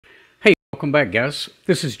welcome back, guys.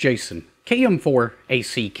 This is Jason,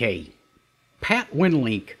 KM4ACK. Pat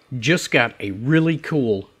Winlink just got a really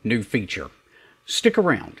cool new feature. Stick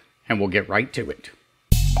around and we'll get right to it.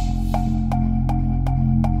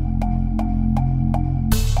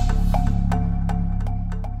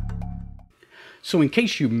 So in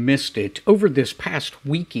case you missed it, over this past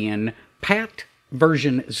weekend, Pat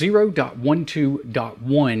version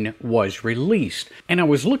 0.12.1 was released, and I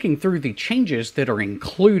was looking through the changes that are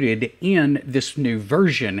included in this new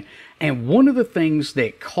version, and one of the things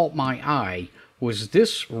that caught my eye was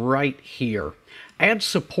this right here. Add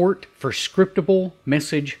support for scriptable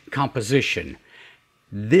message composition.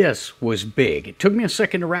 This was big. It took me a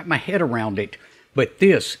second to wrap my head around it, but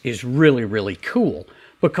this is really cool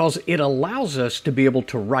because it allows us to be able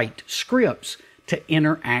to write scripts to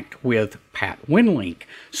interact with Pat Winlink.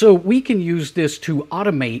 So we can use this to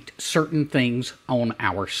automate certain things on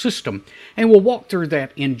our system, and we'll walk through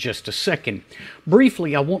that in just a second.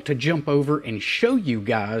 Briefly, I want to jump over and show you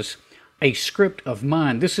guys a script of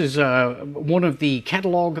mine. This is one of the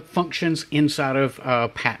catalog functions inside of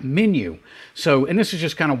Pat Menu. So, and this is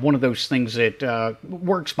just kind of one of those things that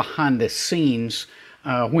works behind the scenes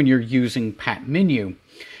when you're using Pat Menu.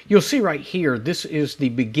 You'll see right here, this is the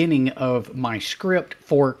beginning of my script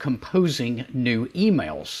for composing new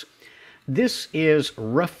emails. This is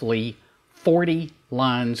roughly 40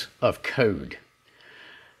 lines of code.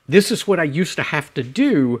 This is what I used to have to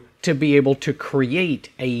do to be able to create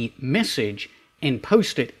a message and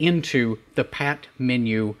post it into the Pat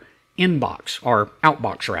Menu inbox, or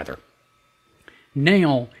outbox rather.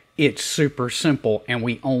 Now it's super simple and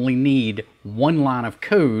we only need one line of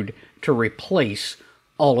code to replace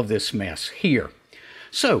all of this mess here.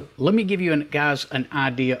 So let me give you guys an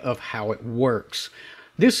idea of how it works.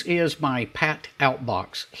 This is my Pat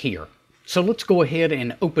outbox here. So let's go ahead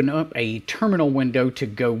and open up a terminal window to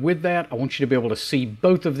go with that. I want you to be able to see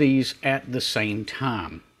both of these at the same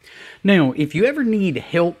time. Now, if you ever need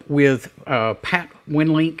help with Pat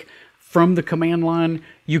Winlink from the command line,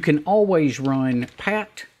 you can always run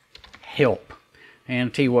pat help. And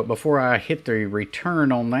I'll tell you what, before I hit the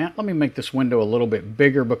return on that, let me make this window a little bit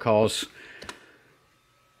bigger because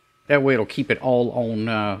that way it'll keep it all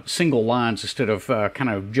on single lines instead of kind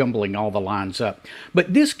of jumbling all the lines up.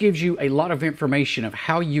 But this gives you a lot of information of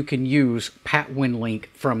how you can use Pat Winlink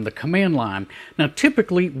from the command line. Now,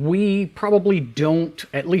 typically, we probably don't,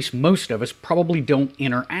 at least most of us, probably don't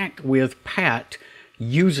interact with Pat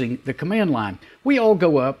using the command line. We all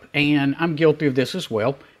go up, and I'm guilty of this as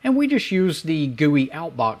well, and we just use the GUI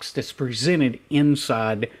outbox that's presented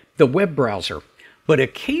inside the web browser. But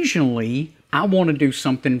occasionally, I want to do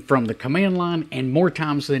something from the command line, and more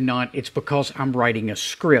times than not, it's because I'm writing a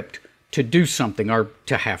script to do something, or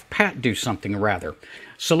to have Pat do something rather.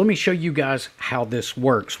 So let me show you guys how this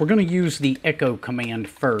works. We're going to use the echo command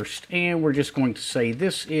first, and we're just going to say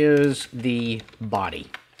this is the body.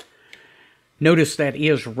 Notice that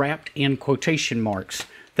is wrapped in quotation marks.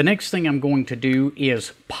 The next thing I'm going to do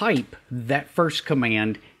is pipe that first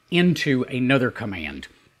command into another command.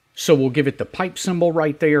 So we'll give it the pipe symbol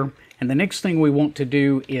right there. And the next thing we want to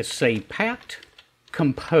do is say pat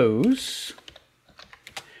compose.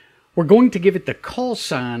 We're going to give it the call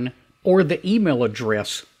sign or the email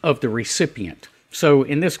address of the recipient. So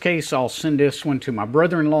in this case, I'll send this one to my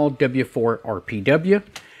brother-in-law, W4RPW.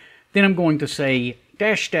 Then I'm going to say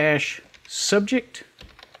 -- subject,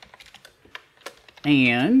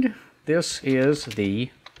 and this is the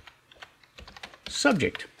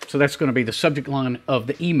subject. So that's going to be the subject line of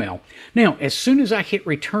the email. Now, as soon as I hit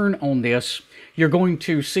return on this, you're going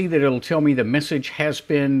to see that it'll tell me the message has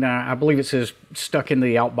been, I believe it says stuck in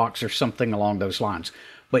the outbox or something along those lines.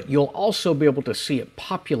 But you'll also be able to see it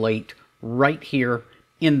populate right here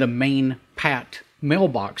in the main Pat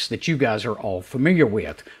mailbox that you guys are all familiar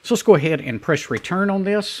with. So let's go ahead and press return on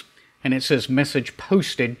this. And it says message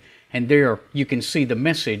posted, and there you can see the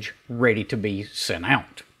message ready to be sent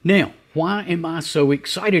out. Now, why am I so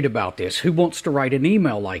excited about this? Who wants to write an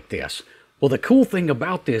email like this? Well, the cool thing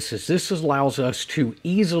about this is this allows us to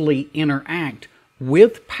easily interact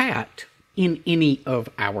with Pat in any of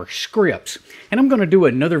our scripts. And I'm going to do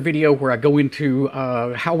another video where I go into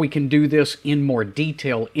how we can do this in more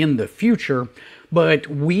detail in the future, but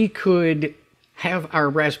we could have our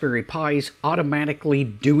Raspberry Pis automatically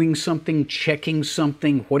doing something, checking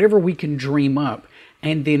something, whatever we can dream up,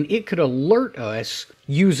 and then it could alert us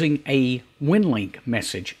using a Winlink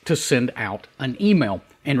message to send out an email.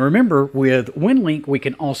 And remember, with Winlink, we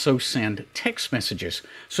can also send text messages.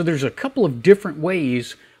 So there's a couple of different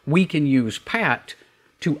ways we can use Pat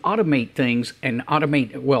to automate things and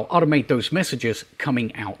automate those messages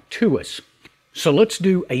coming out to us. So let's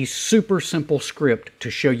do a super simple script to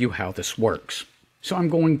show you how this works. So I'm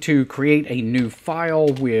going to create a new file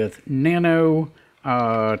with nano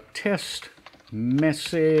test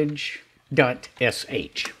message.sh.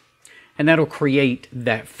 And that'll create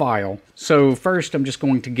that file. So first I'm just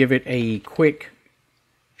going to give it a quick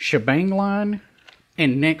shebang line.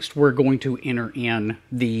 And next we're going to enter in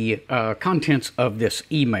the contents of this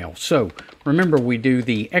email. So remember, we do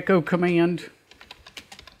the echo command.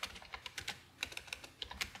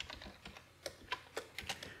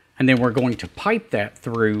 And then we're going to pipe that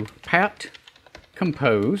through pat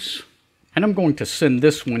compose. And I'm going to send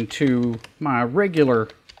this one to my regular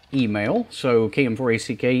email. So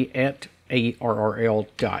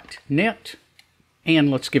km4ack@arrl.net.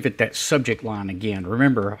 And let's give it that subject line again.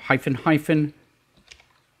 Remember, hyphen,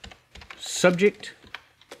 subject.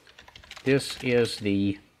 This is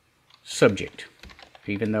the subject.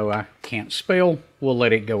 Even though I can't spell, we'll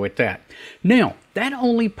let it go at that. Now, that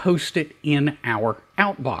only posts it in our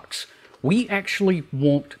outbox. We actually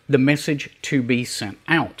want the message to be sent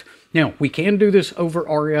out. Now, we can do this over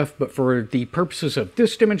RF, but for the purposes of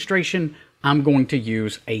this demonstration, I'm going to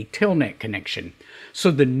use a telnet connection. So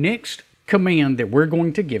the next command that we're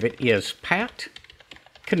going to give it is pat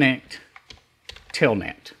connect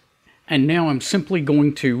telnet. And now I'm simply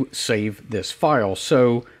going to save this file.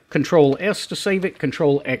 So Control S to save it,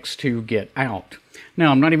 Control X to get out.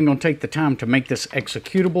 Now I'm not even going to take the time to make this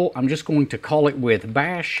executable. I'm just going to call it with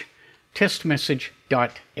bash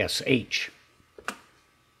testmessage.sh.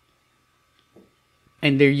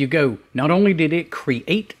 And there you go. Not only did it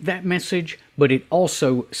create that message, but it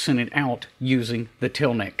also sent it out using the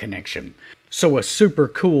telnet connection. So a super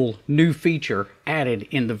cool new feature added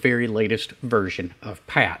in the very latest version of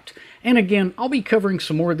PAT. And again, I'll be covering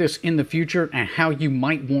some more of this in the future and how you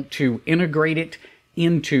might want to integrate it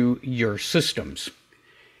into your systems.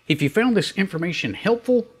 If you found this information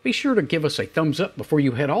helpful, be sure to give us a thumbs up before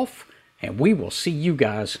you head off, and we will see you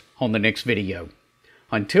guys on the next video.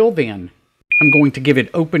 Until then, I'm going to give it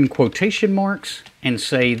open quotation marks and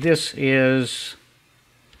say this is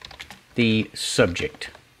the subject.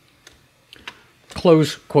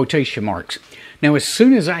 Close quotation marks. Now, as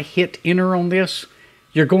soon as I hit enter on this,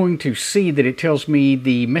 you're going to see that it tells me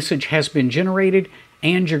the message has been generated,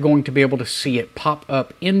 and you're going to be able to see it pop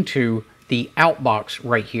up into the outbox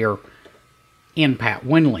right here in Pat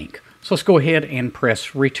Winlink. So let's go ahead and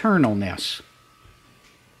press return on this.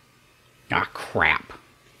 Ah, crap.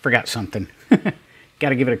 Forgot something. Got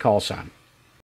to give it a call sign.